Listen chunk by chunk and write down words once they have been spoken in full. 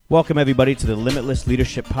Welcome, everybody, to the Limitless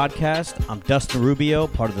Leadership Podcast. I'm Dustin Rubio,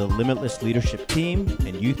 part of the Limitless Leadership team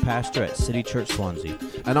and youth pastor at City Church Swansea.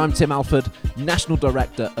 And I'm Tim Alford, National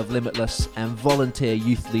Director of Limitless and volunteer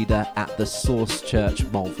youth leader at the Source Church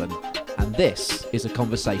Malvern. And this is a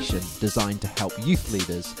conversation designed to help youth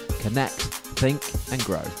leaders connect, think, and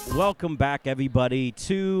grow. Welcome back, everybody,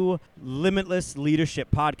 to Limitless Leadership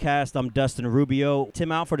Podcast. I'm Dustin Rubio.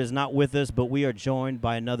 Tim Alford is not with us, but we are joined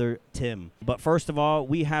by another Tim. But first of all,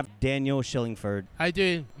 we have Daniel Shillingford. How you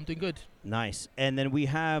doing? I'm doing good. Nice. And then we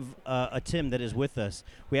have a Tim that is with us.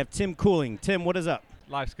 We have Tim Cooling. Tim, what is up?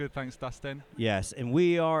 Life's good, thanks, Dustin. Yes, and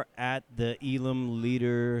we are at the Elam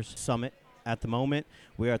Leaders Summit at the moment.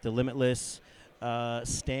 We are at the Limitless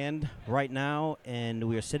stand right now, and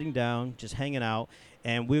we are sitting down, just hanging out,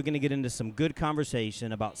 and we're going to get into some good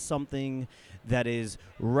conversation about something that is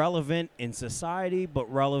relevant in society,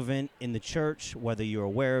 but relevant in the church, whether you're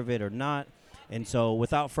aware of it or not. And so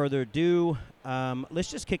without further ado, let's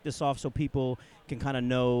just kick this off so people can kind of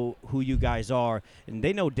know who you guys are. And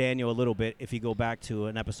they know Daniel a little bit if you go back to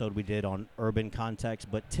an episode we did on urban context.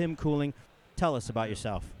 But Tim Cooling, tell us about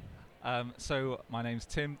yourself. So my name's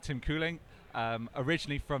Tim Cooling.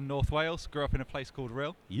 Originally from North Wales, grew up in a place called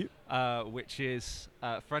Rhyl, which is,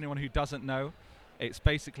 for anyone who doesn't know, it's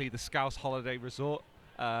basically the Scouse holiday resort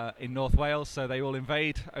in North Wales. So they all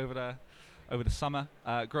invade over the summer.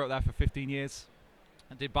 Grew up there for 15 years.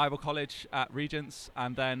 I did Bible college at Regents,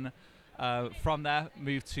 and then from there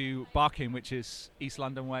moved to Barking, which is East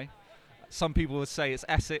London way. Some people would say it's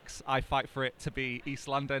Essex. I fight for it to be East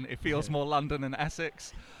London. It feels more London than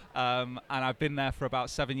Essex. And I've been there for about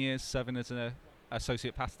 7 years, serving as an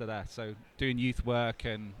associate pastor there. So doing youth work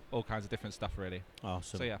and all kinds of different stuff, really.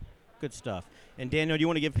 Awesome. So, yeah. Good stuff. And Daniel, do you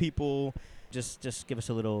want to give people, just give us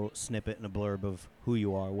a little snippet and a blurb of who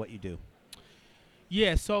you are, what you do?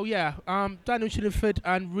 Daniel Shillingford,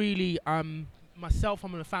 and really, myself,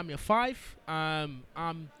 I'm in a family of 5.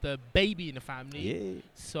 I'm the baby in the family. Yeah.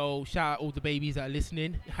 So shout out all the babies that are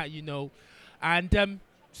listening, how you know. And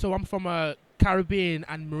so I'm from a Caribbean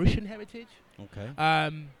and Mauritian heritage. Okay.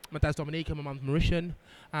 My dad's Dominican, my mum's Mauritian.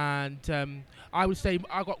 And I would say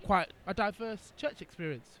I got quite a diverse church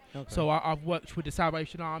experience. Okay. So I've worked with the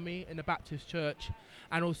Salvation Army in the Baptist church,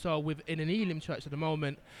 and also in an Elim church at the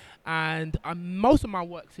moment. And most of my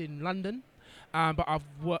work's in London, but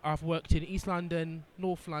I've worked in East London,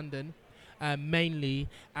 North London, mainly.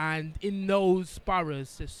 And in those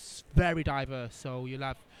boroughs, it's very diverse. So you'll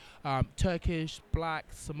have Turkish, Black,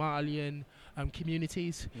 Somalian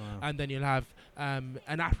communities, Wow. and then you'll have an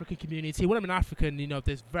African community. When I'm an African,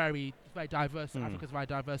 there's very diverse. Africa's very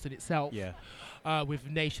diverse in itself. Yeah. With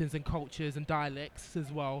nations and cultures and dialects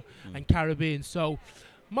as well, and Caribbean. So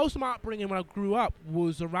most of my upbringing when I grew up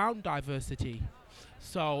was around diversity.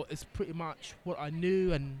 So it's pretty much what I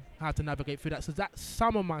knew and how to navigate through that. So that's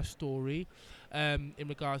some of my story in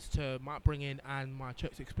regards to my upbringing and my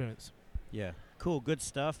church experience. Yeah. Cool. Good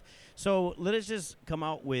stuff. So let us just come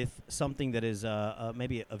out with something that is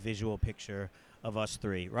maybe a visual picture of us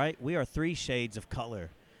three, right? We are 3 shades of color,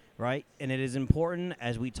 right? And it is important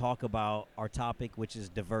as we talk about our topic, which is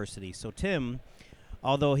diversity. So Tim,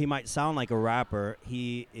 although he might sound like a rapper,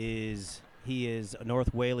 he is a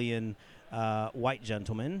North Walian white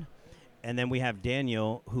gentleman. And then we have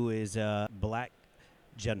Daniel, who is a black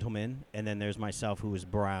gentleman. And then there's myself, who is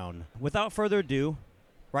brown. Without further ado,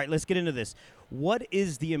 right, let's get into this. What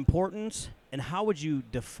is the importance, and how would you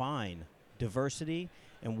define diversity,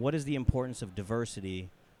 and what is the importance of diversity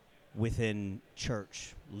within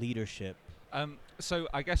church leadership? So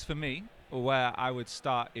I guess for me, where I would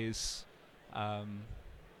start is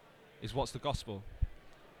what's the gospel?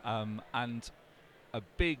 And a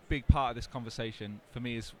big part of this conversation for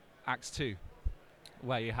me is Acts 2,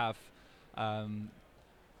 where you have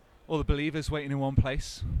all the believers waiting in one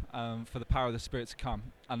place for the power of the Spirit to come.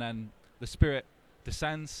 And then the Spirit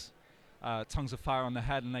descends, tongues of fire on their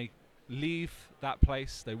head, and they leave that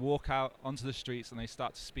place. They walk out onto the streets, and they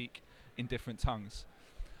start to speak in different tongues.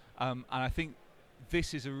 And I think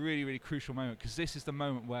this is a really, really crucial moment, because this is the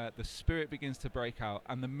moment where the Spirit begins to break out,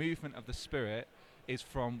 and the movement of the Spirit is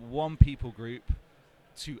from one people group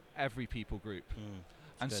to every people group.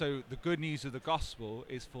 And good. so the good news of the gospel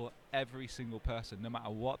is for every single person, no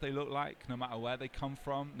matter what they look like, no matter where they come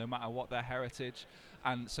from, no matter what their heritage.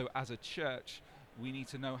 And so as a church, we need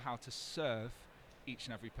to know how to serve each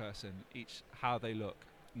and every person, how they look,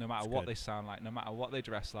 no matter what they sound like, no matter what they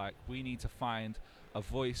dress like. We need to find a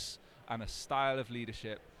voice and a style of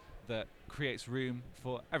leadership that creates room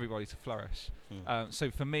for everybody to flourish.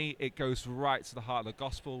 So for me, it goes right to the heart of the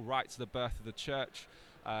gospel, right to the birth of the church.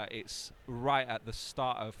 It's right at the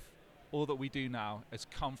start of all that we do now has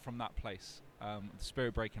come from that place, the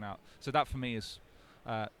Spirit breaking out. So that for me is,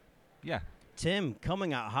 Tim,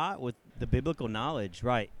 coming out hot with the biblical knowledge,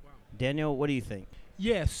 right? Wow. Daniel, what do you think?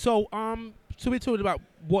 Yeah, so we're talking about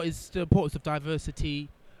what is the importance of diversity.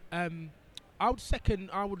 I would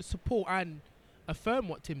support and affirm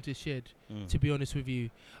what Tim just shared, to be honest with you.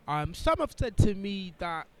 Some have said to me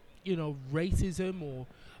that, racism or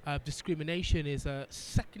discrimination is a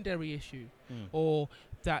secondary issue, or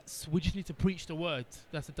we just need to preach the word.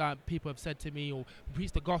 That's the people have said to me, or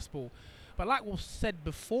preach the gospel. But like was said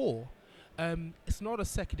before, it's not a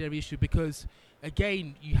secondary issue because,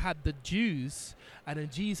 again, you had the Jews and then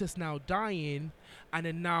Jesus now dying, and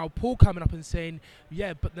then now Paul coming up and saying,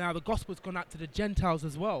 yeah, but now the gospel's gone out to the Gentiles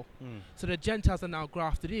as well. So the Gentiles are now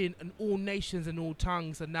grafted in, and all nations and all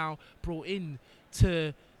tongues are now brought in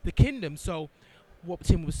to the kingdom. So what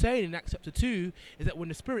Tim was saying in Acts chapter 2 is that when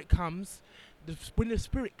the Spirit comes,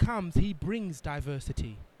 he brings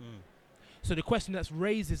diversity. So the question that's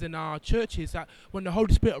raised is in our churches that when the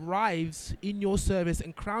Holy Spirit arrives in your service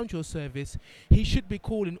and crowns your service, he should be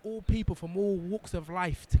calling all people from all walks of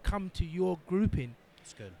life to come to your grouping.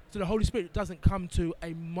 That's good. So the Holy Spirit doesn't come to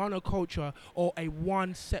a monoculture or a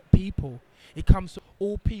one set people. It comes to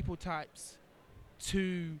all people types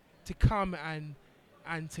to come and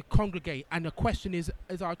to congregate. And the question is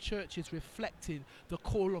our churches reflecting the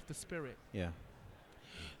call of the Spirit? Yeah.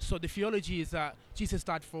 So the theology is that Jesus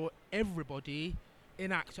died for everybody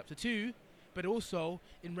in Acts chapter 2, but also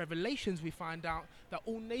in Revelations we find out that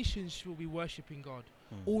all nations will be worshipping God.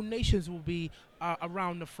 All nations will be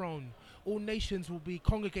around the throne. All nations will be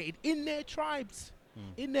congregated in their tribes,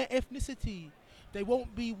 in their ethnicity. There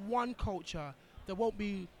won't be one culture. There won't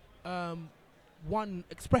be one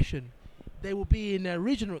expression. They will be in their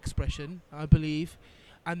original expression, I believe,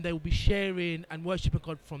 and they will be sharing and worshipping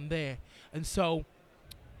God from there. And so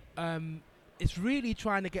it's really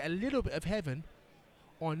trying to get a little bit of heaven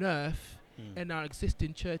on earth in our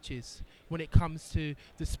existing churches when it comes to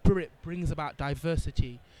the Spirit brings about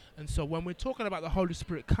diversity. And so when we're talking about the Holy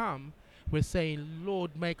Spirit come, we're saying,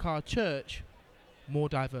 Lord, make our church more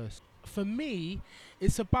diverse. For me,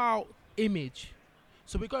 it's about image.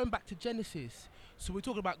 So we're going back to Genesis. So we're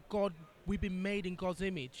talking about God, we've been made in God's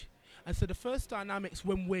image. And so the first dynamics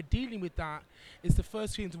when we're dealing with that is the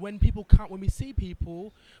first things when we see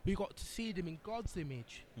people, we got to see them in God's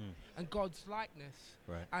image and God's likeness.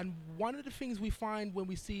 Right. And one of the things we find when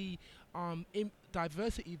we see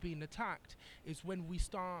diversity being attacked is when we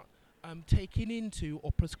start taking into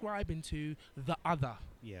or prescribing to the other.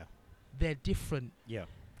 Yeah. They're different. Yeah.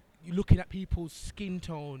 You're looking at people's skin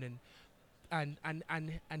tone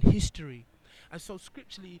and history. And so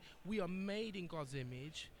scripturally, we are made in God's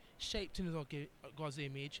image, shaped in God's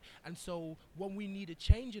image. And so when we need a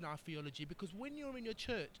change in our theology, because when you're in your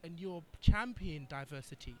church and you're championing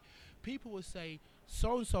diversity, people will say,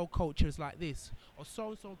 so-and-so culture is like this, or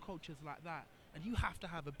so-and-so culture is like that. And you have to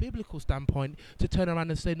have a biblical standpoint to turn around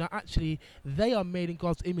and say, no, actually, they are made in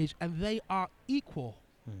God's image and they are equal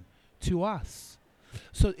to us.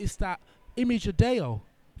 So it's that image of Deo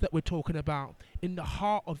that we're talking about in the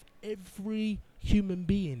heart of every human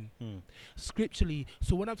being, scripturally.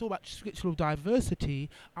 So when I'm talking about scriptural diversity,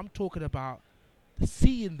 I'm talking about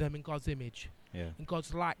seeing them in God's image, in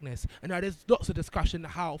God's likeness. And now there's lots of discussion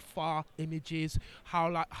how far image is,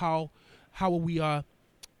 how are we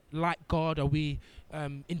like God? Are we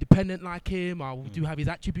independent like Him? Or do we have His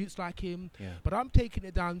attributes like Him? Yeah. But I'm taking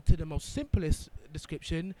it down to the most simplest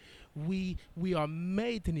description. We are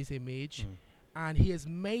made in His image. And He has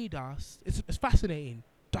made us, it's fascinating,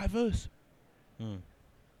 diverse.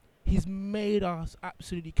 He's made us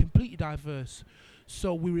absolutely completely diverse.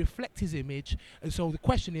 So we reflect His image. And so the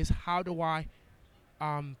question is, how do I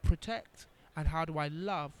protect and how do I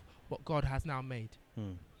love what God has now made?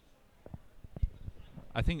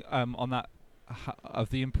 I think on that,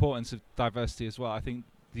 of the importance of diversity as well, I think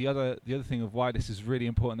the other thing of why this is really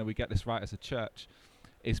important that we get this right as a church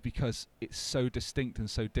is because it's so distinct and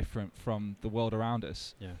so different from the world around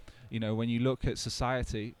us. Yeah. You know, when you look at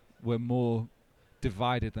society, we're more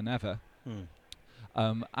divided than ever.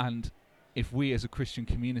 And if we as a Christian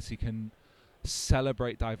community can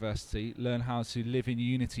celebrate diversity, learn how to live in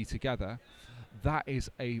unity together, that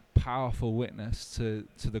is a powerful witness to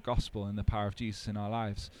the gospel and the power of Jesus in our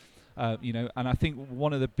lives. You know, and I think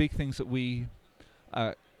one of the big things that we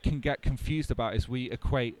can get confused about is we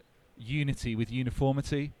equate unity with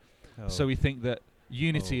uniformity. So we think that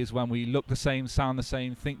unity is when we look the same, sound the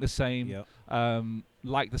same, think the same,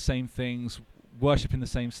 like the same things, worship in the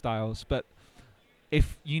same styles. But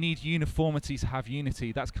if you need uniformity to have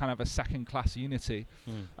unity, that's kind of a second-class unity.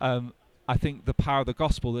 I think the power of the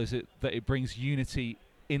gospel is that it brings unity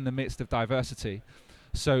in the midst of diversity.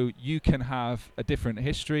 So you can have a different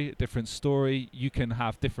history, a different story, you can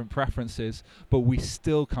have different preferences, but we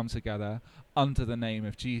still come together under the name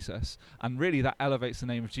of Jesus. And really that elevates the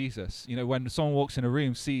name of Jesus. You know, when someone walks in a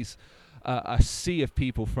room, sees a sea of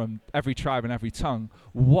people from every tribe and every tongue,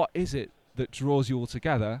 what is it that draws you all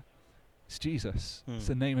together? It's Jesus. It's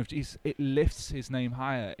the name of Jesus. It lifts his name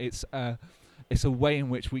higher. It's a way in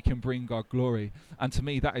which we can bring God glory. And to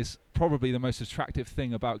me, that is probably the most attractive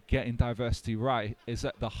thing about getting diversity right, is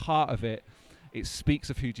at the heart of it, it speaks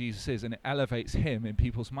of who Jesus is and it elevates him in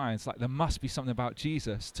people's minds. Like, there must be something about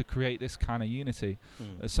Jesus to create this kind of unity.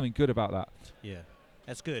 There's something good about that. Yeah,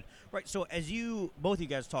 that's good. Right, so as both of you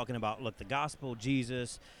guys talking about, look, the gospel,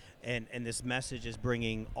 Jesus, and this message is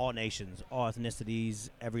bringing all nations, all ethnicities,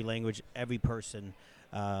 every language, every person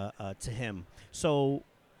to him. So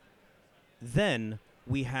then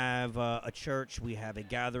we have a church, we have a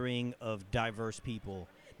gathering of diverse people.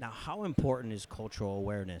 Now, how important is cultural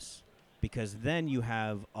awareness? Because then you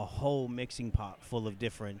have a whole mixing pot full of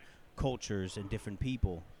different cultures and different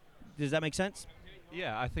people. Does that make sense?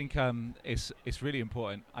 Yeah, I think it's really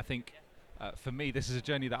important. I think for me, this is a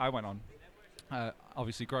journey that I went on.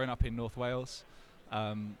 Obviously, growing up in North Wales,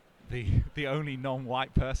 the only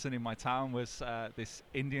non-white person in my town was this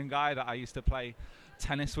Indian guy that I used to play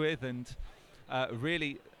tennis with, and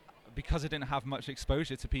really, because I didn't have much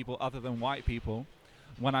exposure to people other than white people,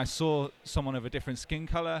 when I saw someone of a different skin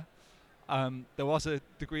color, there was a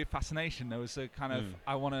degree of fascination. There was a kind of,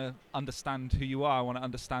 I want to understand who you are. I want to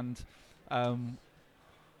understand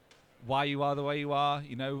why you are the way you are,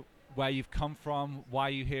 you know, where you've come from, why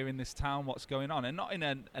you're here in this town, what's going on. And not in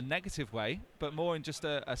a negative way, but more in just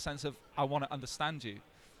a sense of, I want to understand you.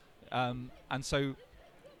 And so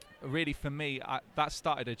really for me, that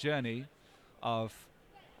started a journey of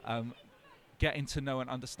getting to know and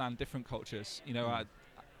understand different cultures. You know, I,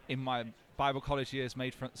 in my Bible college years,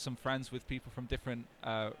 made some friends with people from different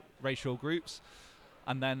racial groups,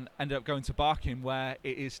 and then ended up going to Barking, where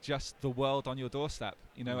it is just the world on your doorstep.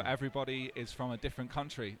 You know, everybody is from a different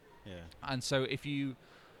country. Yeah. And so if you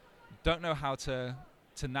don't know how to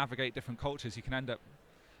navigate different cultures, you can end up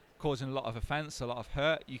causing a lot of offense, a lot of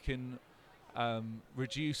hurt. You can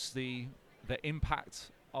reduce the impact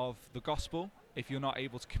of the gospel if you're not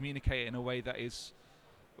able to communicate in a way that is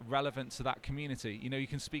relevant to that community. You know, you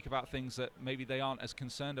can speak about things that maybe they aren't as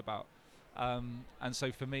concerned about. And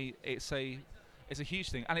so for me, it's a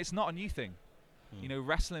huge thing, and it's not a new thing. You know,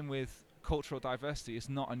 wrestling with cultural diversity is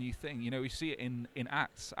not a new thing. You know, we see it in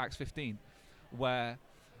Acts 15, where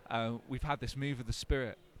we've had this move of the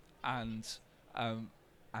Spirit, and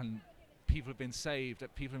people have been saved,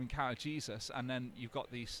 people have encountered Jesus, and then you've got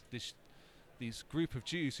these group of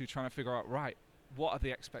Jews who are trying to figure out, right, what are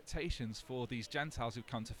the expectations for these Gentiles who've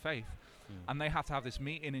come to faith? And they have to have this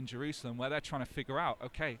meeting in Jerusalem where they're trying to figure out,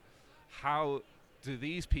 okay, how do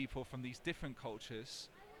these people from these different cultures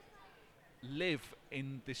live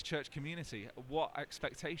in this church community? What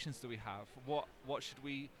expectations do we have? What should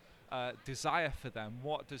we desire for them?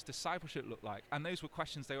 What does discipleship look like? And those were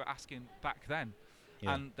questions they were asking back then.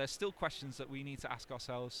 Yeah. And there's still questions that we need to ask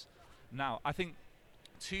ourselves now. I think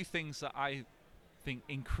two things that I think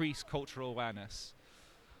increase cultural awareness.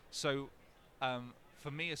 So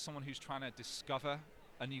for me, as someone who's trying to discover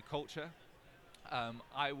a new culture,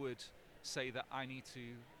 I would say that I need to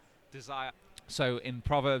desire. So in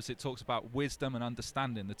Proverbs, it talks about wisdom and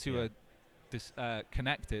understanding. The two are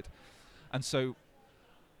connected. And so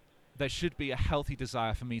there should be a healthy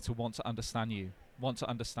desire for me to want to understand you, want to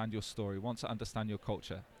understand your story, want to understand your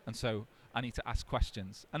culture. And so I need to ask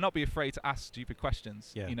questions and not be afraid to ask stupid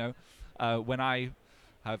questions. You know, when I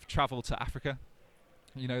have traveled to Africa,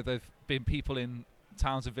 you know, there've been people in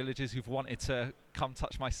towns and villages who've wanted to come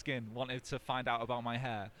touch my skin, wanted to find out about my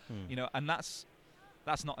hair, you know, and that's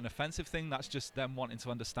not an offensive thing. That's just them wanting to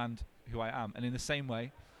understand who I am. And in the same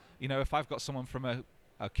way, you know, if I've got someone from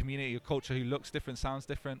a community, a culture who looks different, sounds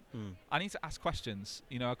different, I need to ask questions.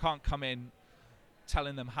 You know, I can't come in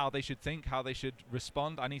telling them how they should think, how they should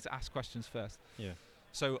respond. I need to ask questions first. Yeah.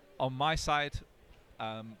 So on my side,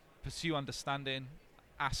 pursue understanding,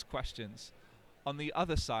 ask questions. On the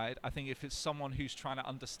other side, I think if it's someone who's trying to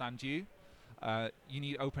understand you, you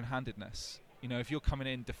need open-handedness. You know, if you're coming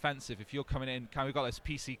in defensive, if you're coming in, we've got this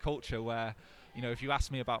PC culture where, you know, if you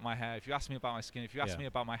ask me about my hair, if you ask me about my skin, if you ask me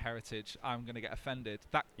about my heritage, I'm going to get offended.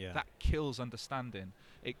 That kills understanding.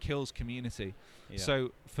 It kills community. Yeah.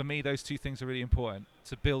 So for me, those two things are really important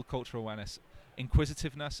to build cultural awareness: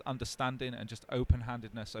 inquisitiveness, understanding, and just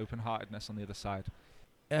open-handedness, open-heartedness on the other side.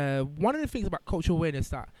 One of the things about cultural awareness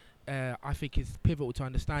that I think is pivotal to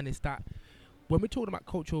understand is that when we're talking about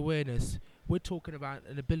cultural awareness, we're talking about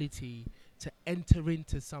an ability to enter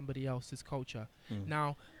into somebody else's culture.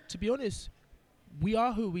 Now, to be honest, we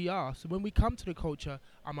are who we are. So when we come to the culture,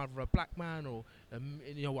 I'm either a black man or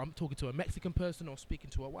I'm talking to a Mexican person or speaking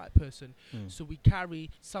to a white person. So we carry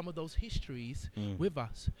some of those histories with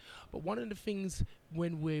us. But one of the things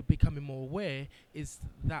when we're becoming more aware is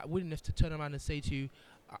that willingness to turn around and say to you,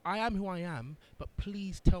 I am who I am, but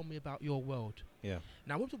please tell me about your world. Yeah.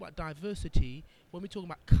 Now, when we talk about diversity, when we talk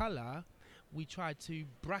about colour, we try to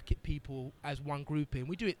bracket people as one grouping.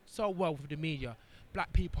 We do it so well with the media.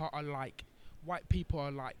 Black people are like, white people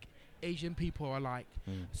are like, Asian people are like,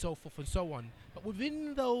 so forth and so on. But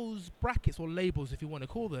within those brackets or labels, if you want to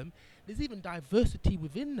call them, there's even diversity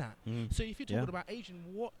within that. So if you're talking about Asian,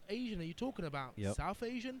 what Asian are you talking about? Yep. South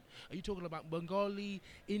Asian? Are you talking about Bengali,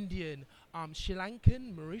 Indian, Sri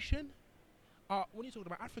Lankan, Mauritian? When you're talking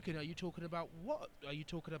about African, are you talking about what? Are you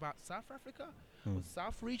talking about South Africa? Or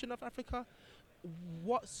South region of Africa?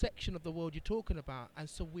 What section of the world you're talking about? And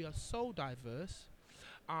so we are so diverse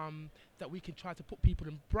that we can try to put people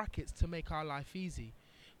in brackets to make our life easy.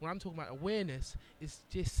 When I'm talking about awareness, it's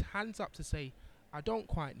just hands up to say, I don't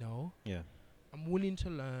quite know. Yeah. I'm willing to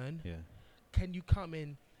learn. Yeah. Can you come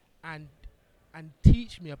in and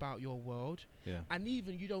teach me about your world? Yeah. And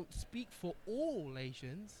even you don't speak for all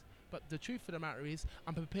Asians, but the truth of the matter is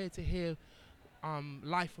I'm prepared to hear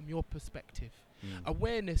life from your perspective.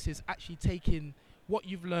 Awareness is actually taking what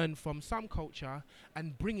you've learned from some culture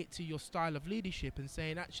and bring it to your style of leadership and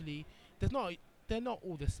saying, actually, they're not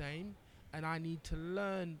all the same, and I need to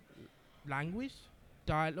learn language,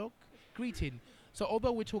 dialogue, greeting. So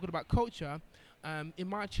although we're talking about culture, in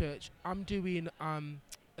my church, I'm doing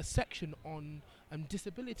a section on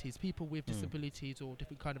disabilities, people with disabilities or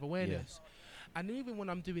different kind of awareness. And even when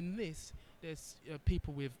I'm doing this, there's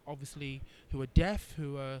people with obviously who are deaf,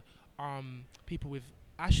 who are people with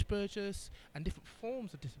Asperger's and different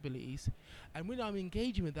forms of disabilities. And when I'm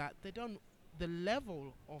engaging with that, the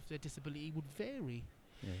level of their disability would vary.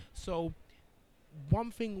 So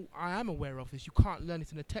one thing I am aware of is you can't learn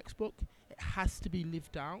it in a textbook. It has to be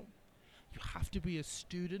lived out. You have to be a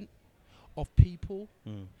student of people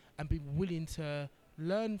and be willing to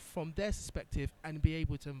learn from their perspective and be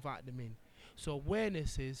able to invite them in. So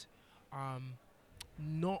awareness is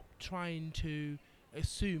not trying to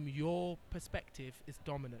assume your perspective is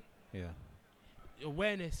dominant.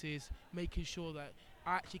 Awareness is making sure that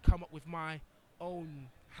I actually come up with my own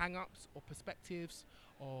hang-ups or perspectives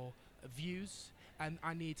or views, and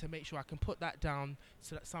I need to make sure I can put that down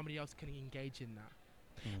so that somebody else can engage in that.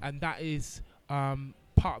 And that is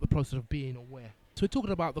part of the process of being aware. So we're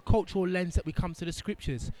talking about the cultural lens that we come to the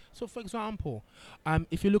scriptures. So for example,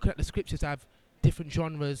 if you're looking at the scriptures, I have different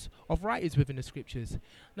genres of writers within the scriptures.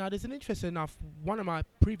 Now there's an interesting enough, one of my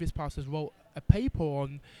previous pastors wrote a paper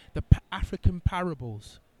on the African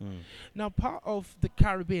parables. Now part of the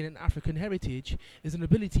Caribbean and African heritage is an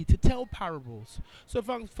ability to tell parables. So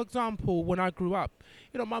for example, when I grew up,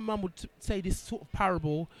 my mum would say this sort of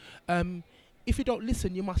parable, if you don't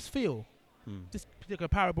listen, you must feel. This particular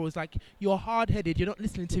parable is like, you're hard-headed, you're not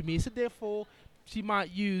listening to me, so therefore she might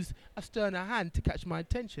use a sterner hand to catch my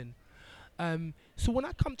attention. So when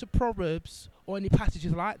I come to Proverbs or any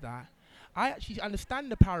passages like that, I actually understand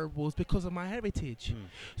the parables because of my heritage.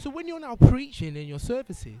 So when you're now preaching in your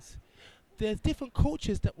services, there's different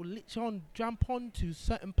cultures that will jump onto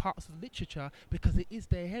certain parts of literature because it is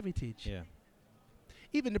their heritage.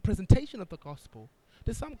 Even the presentation of the gospel.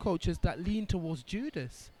 There's some cultures that lean towards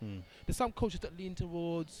Judas. There's some cultures that lean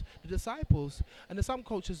towards the disciples. And there's some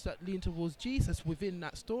cultures that lean towards Jesus within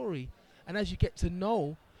that story. And as you get to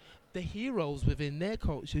know the heroes within their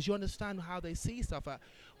cultures, you understand how they see stuff.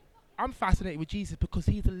 I'm fascinated with Jesus because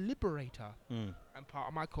he's a liberator. And part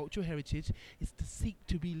of my cultural heritage is to seek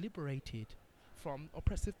to be liberated from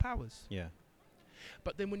oppressive powers.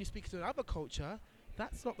 But then when you speak to another culture,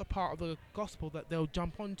 that's not the part of the gospel that they'll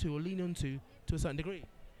jump onto or lean onto to a certain degree.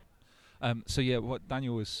 So what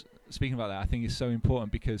Daniel was speaking about there, I think is so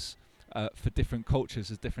important because for different cultures,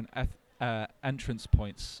 there's different entrance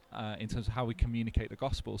points in terms of how we communicate the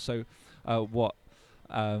gospel. So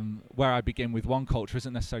where I begin with one culture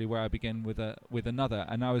isn't necessarily where I begin with another.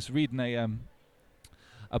 And I was reading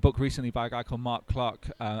a book recently by a guy called Mark Clark,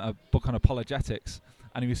 a book on apologetics,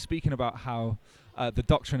 and he was speaking about how the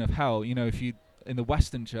doctrine of hell, if you in the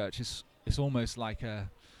Western church, it's almost like a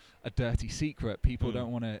dirty secret. People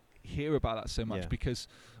don't want to hear about that so much because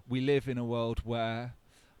we live in a world where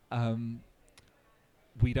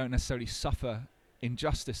we don't necessarily suffer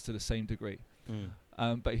injustice to the same degree.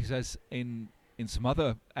 But he says in in some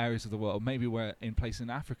other areas of the world, maybe where in places in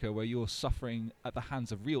Africa where you're suffering at the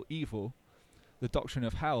hands of real evil, the doctrine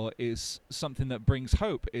of hell is something that brings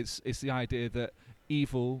hope. It's the idea that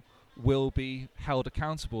evil will be held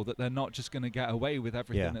accountable, that they're not just going to get away with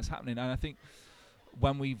everything that's happening. And I think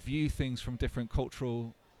when we view things from different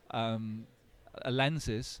cultural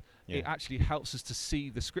lenses, it actually helps us to see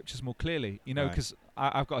the scriptures more clearly, you know, because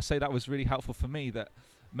I've got to say that was really helpful for me, that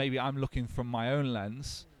maybe I'm looking from my own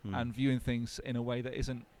lens and viewing things in a way that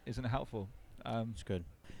isn't helpful. That's good.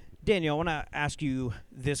 Daniel, I want to ask you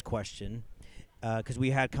this question, because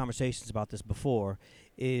we had conversations about this before,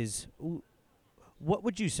 is what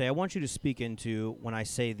would you say? I want you to speak into when I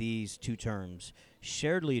say these two terms,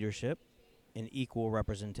 shared leadership and equal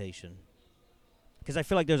representation. Because I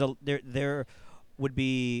feel like there would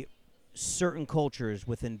be certain cultures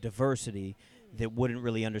within diversity that wouldn't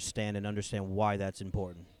really understand why that's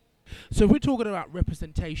important. So if we're talking about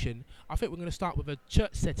representation, I think we're going to start with a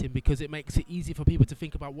church setting because it makes it easy for people to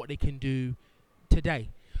think about what they can do today.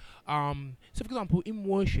 So for example, in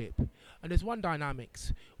worship, and there's one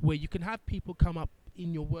dynamics where you can have people come up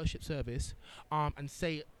in your worship service and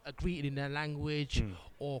say a greeting in their language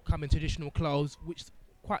or come in traditional clothes, which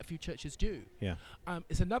quite a few churches do. Yeah.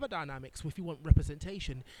 It's another dynamics, if you want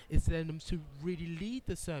representation, is then them to really lead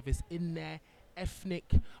the service in their ethnic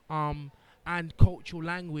and cultural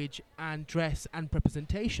language and dress and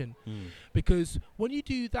representation. Because when you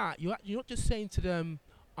do that, you're not just saying to them,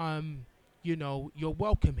 you know, you're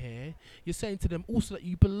welcome here. You're saying to them also that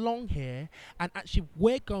you belong here, and actually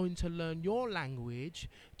we're going to learn your language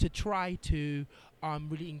to try to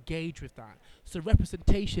really engage with that. So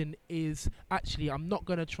representation is actually, I'm not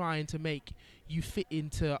going to try to make you fit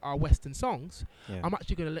into our Western songs. I'm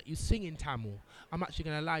actually going to let you sing in Tamil. I'm actually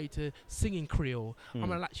going to allow you to sing in Creole. I'm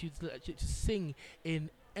going to let you to sing in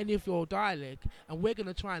any of your dialect, and we're going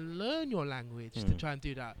to try and learn your language to try and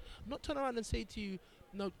do that. I'm not turning around and say to you,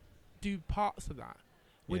 no, do parts of that.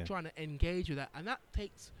 We're trying to engage with that, and that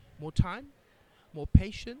takes more time, more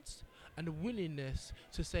patience, and a willingness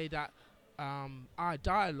to say that our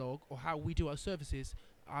dialogue or how we do our services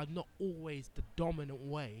are not always the dominant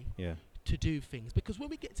way to do things. Because when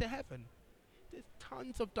we get to heaven, there's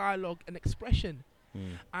tons of dialogue and expression,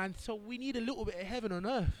 and so we need a little bit of heaven on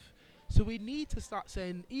earth. So we need to start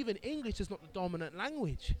saying even English is not the dominant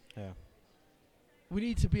language. We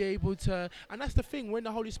need to be able to, and that's the thing. When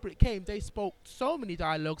the Holy Spirit came, they spoke so many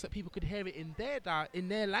dialogues that people could hear it in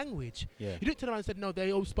their language. You didn't turn around and said, no,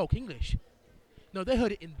 they all spoke English. No, they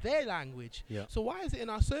heard it in their language. So why is it in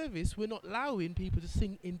our service we're not allowing people to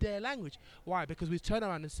sing in their language? Why? Because we turn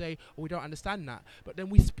around and say, oh, we don't understand that. But then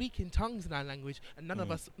we speak in tongues in our language, and none of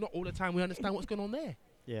us, not all the time, we understand what's going on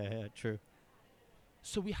there. True.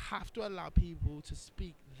 So we have to allow people to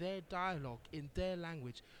speak their dialogue in their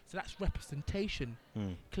language. So that's representation,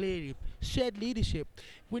 clearly. Shared leadership.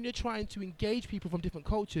 When you're trying to engage people from different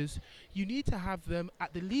cultures, you need to have them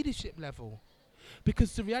at the leadership level.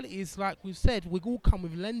 Because the reality is, like we've said, we all come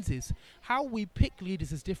with lenses. How we pick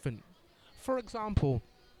leaders is different. For example,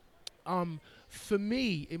 for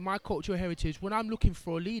me, in my cultural heritage, when I'm looking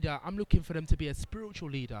for a leader, I'm looking for them to be a spiritual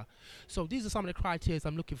leader. So these are some of the criteria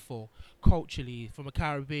I'm looking for culturally, from a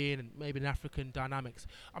Caribbean and maybe an African dynamics.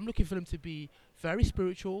 I'm looking for them to be very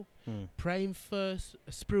spiritual, praying first,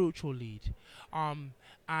 a spiritual lead,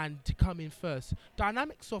 and to come in first.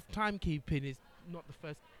 Dynamics of timekeeping is not the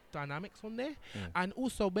first dynamics on there, and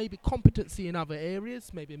also maybe competency in other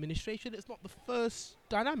areas, maybe administration. It's not the first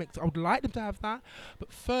dynamics. I would like them to have that,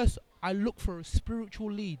 but first I look for a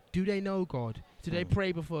spiritual lead. Do they know God? Do they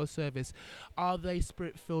pray before a service? Are they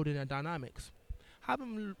spirit filled in their dynamics?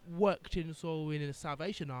 Having worked in a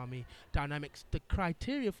Salvation Army dynamics, the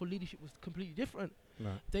criteria for leadership was completely different.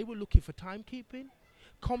 They were looking for timekeeping,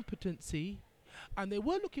 competency, and they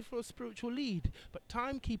were looking for a spiritual lead, but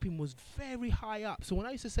timekeeping was very high up. So when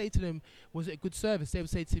I used to say to them, was it a good service? They would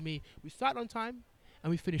say to me, we start on time and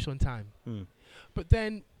we finish on time. But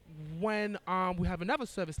then when we have another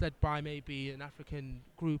service led by maybe an African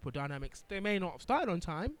group or dynamics, they may not have started on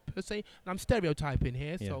time per se, and I'm stereotyping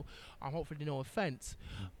here, so hopefully no offense.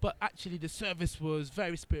 But actually the service was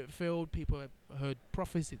very spirit-filled, people heard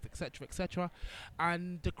prophecies, etc.,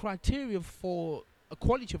 and the criteria for a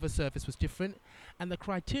quality of a service was different, and the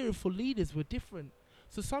criteria for leaders were different.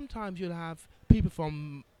 So sometimes you'll have people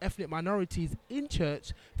from ethnic minorities in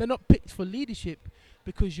church, they're not picked for leadership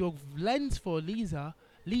because your lens for a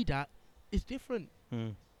leader is different.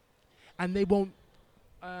 And they won't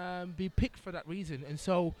be picked for that reason. And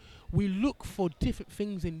so we look for different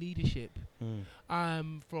things in leadership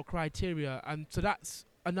for criteria. And so that's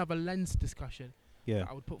another lens discussion that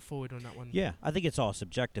I would put forward on that one. I think it's all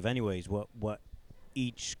subjective anyways, what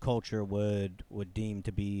each culture would deem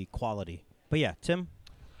to be quality. But yeah, Tim.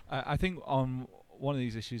 I think on one of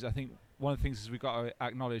these issues, I think one of the things is we've got to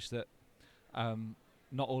acknowledge that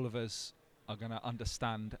not all of us are going to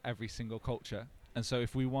understand every single culture. And so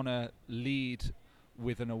if we want to lead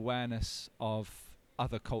with an awareness of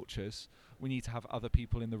other cultures, we need to have other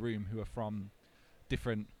people in the room who are from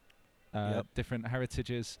different different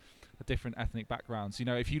heritages, different ethnic backgrounds. You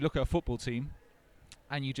know, if you look at a football team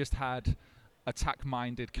and you just had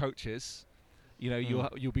attack-minded coaches, you know,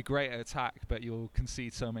 you'll be great at attack, but you'll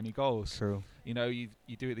concede so many goals. True. You know, you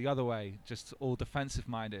do it the other way, just all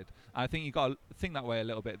defensive-minded. I think you got to think that way a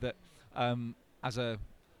little bit. That as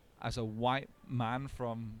a white man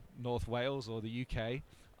from North Wales or the UK,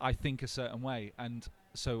 I think a certain way, and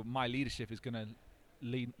so my leadership is going to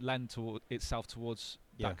lend itself towards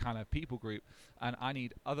that kind of people group, and I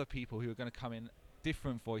need other people who are going to come in,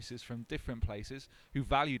 different voices from different places, who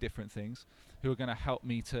value different things, who are going to help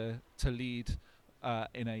me to lead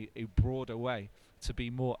in a broader way, to be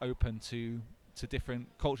more open to different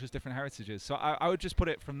cultures, different heritages. So I would just put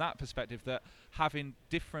it from that perspective, that having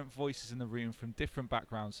different voices in the room from different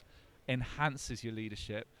backgrounds enhances your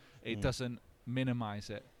leadership. It doesn't minimize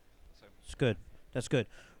it. So It's good. That's good.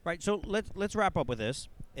 Right. So let's wrap up with this.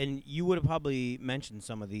 And you would have probably mentioned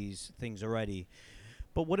some of these things already.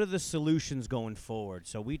 But what are the solutions going forward?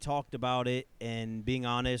 So we talked about it, and being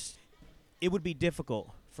honest, it would be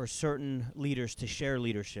difficult for certain leaders to share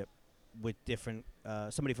leadership with different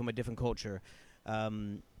somebody from a different culture.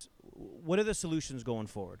 What are the solutions going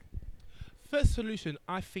forward? First solution,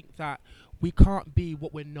 I think that we can't be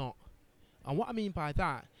what we're not. And what I mean by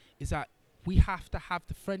that is that we have to have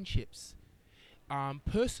the friendships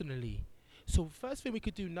personally. So first thing we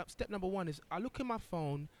could do, step number one, is I look at my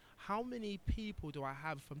phone, how many people do I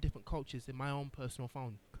have from different cultures in my own personal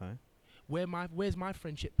phone? Okay. Where's my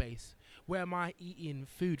friendship base? Where am I eating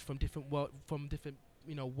food from different world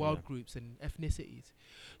groups and ethnicities?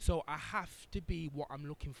 So I have to be what I'm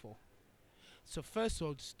looking for. So first of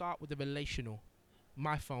all, start with the relational.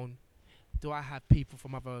 My phone, do I have people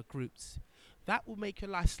from other groups? That will make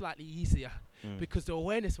your life slightly easier because the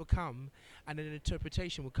awareness will come and then the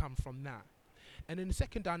interpretation will come from that. And then the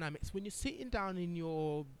second dynamics, when you're sitting down in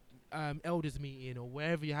your elders meeting or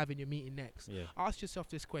wherever you're having your meeting next, ask yourself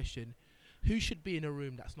this question: who should be in a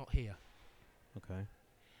room that's not here? Okay.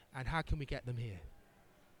 And how can we get them here?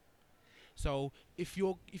 So if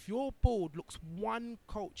your board looks one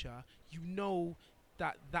culture, you know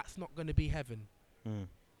that that's not going to be heaven.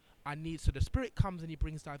 So the Spirit comes and He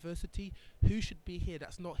brings diversity. Who should be here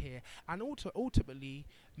that's not here? And ultimately,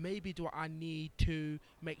 maybe do I need to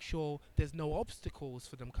make sure there's no obstacles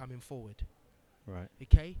for them coming forward? Right.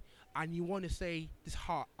 Okay? And you want to say, this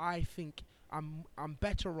heart, I think I'm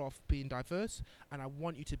better off being diverse, and I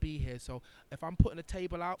want you to be here. So if I'm putting a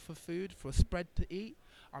table out for food, for a spread to eat,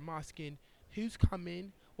 I'm asking who's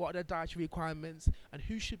coming, what are the dietary requirements, and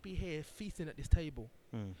who should be here feasting at this table.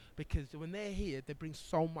 Because when they're here, they bring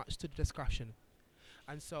so much to the discussion.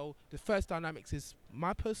 And so the first dynamics is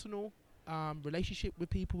my personal relationship with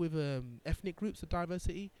people with ethnic groups of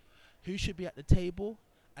diversity. Who should be at the table,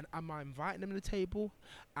 and am I inviting them to the table?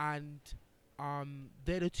 And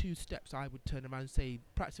they're the two steps I would turn around and say,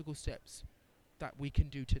 practical steps that we can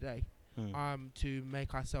do today to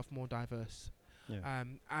make ourselves more diverse.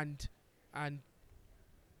 And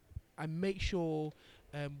make sure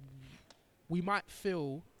we might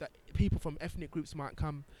feel that people from ethnic groups might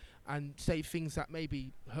come and say things that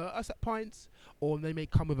maybe hurt us at points, or they may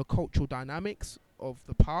come with a cultural dynamics of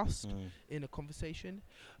the past in a conversation.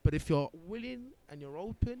 But if you're willing and you're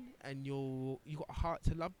open and you got a heart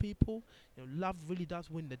to love people, love really does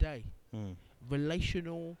win the day.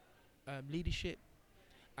 Relational leadership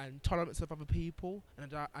and tolerance of other people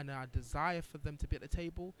and our desire for them to be at the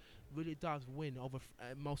table really does win over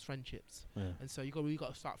most friendships. And so you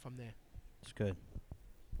got to start from there. That's good.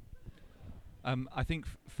 I think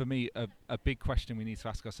for me, a big question we need to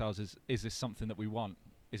ask ourselves is this something that we want?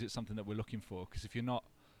 Is it something that we're looking for? Because if you're not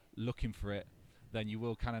looking for it, then you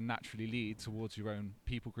will kind of naturally lead towards your own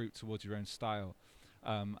people group, towards your own style.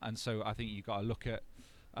 And so I think you've got to look at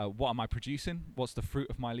what am I producing? What's the fruit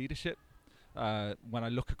of my leadership? When I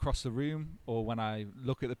look across the room, or when I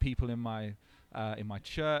look at the people in my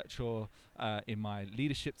church or in my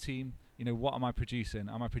leadership team, what am I producing?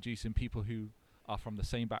 Am I producing people who are from the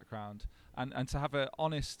same background? And to have an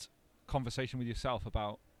honest conversation with yourself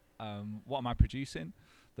about what am I producing,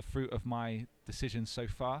 the fruit of my decisions so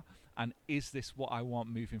far, and is this what I want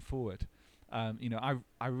moving forward?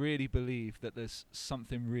 I really believe that there's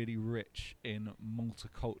something really rich in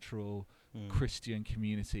multicultural Christian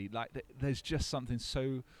community. Like there's just something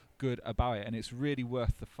so good about it, and it's really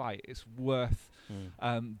worth the fight. It's worth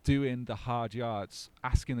doing the hard yards,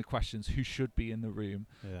 asking the questions, who should be in the room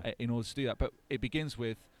in order to do that. But it begins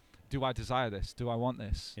with, do I desire this? Do I want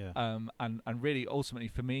this? And really, ultimately,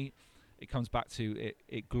 for me, it comes back to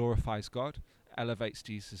it glorifies God, elevates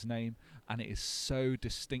Jesus' name, and it is so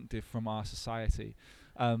distinctive from our society.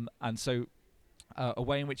 And so a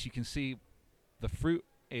way in which you can see the fruit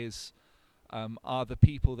is, are the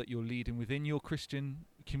people that you're leading within your Christian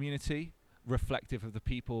community reflective of the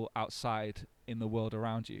people outside in the world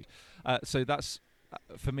around you? So that's,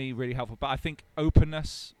 for me, really helpful. But I think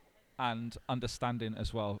openness and understanding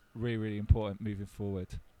as well, really, really important moving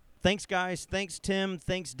forward. Thanks, guys. Thanks, Tim.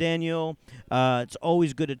 Thanks, Daniel. It's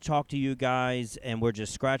always good to talk to you guys, and we're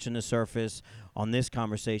just scratching the surface on this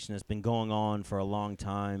conversation that's been going on for a long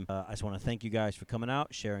time. I just want to thank you guys for coming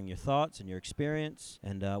out, sharing your thoughts and your experience,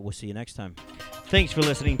 and we'll see you next time. Thanks for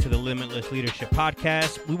listening to the Limitless Leadership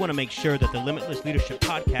Podcast. We want to make sure that the Limitless Leadership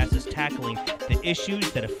Podcast is tackling the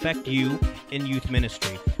issues that affect you in youth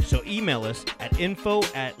ministry. So email us at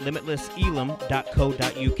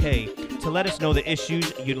info@limitlesselam.co.uk to let us know the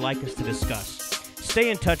issues you'd like us to discuss. Stay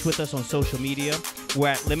in touch with us on social media. We're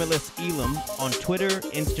at Limitless Elam on Twitter,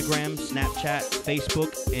 Instagram, Snapchat,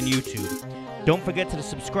 Facebook, and YouTube. Don't forget to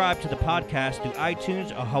subscribe to the podcast through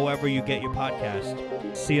iTunes or however you get your podcast.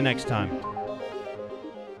 See you next time.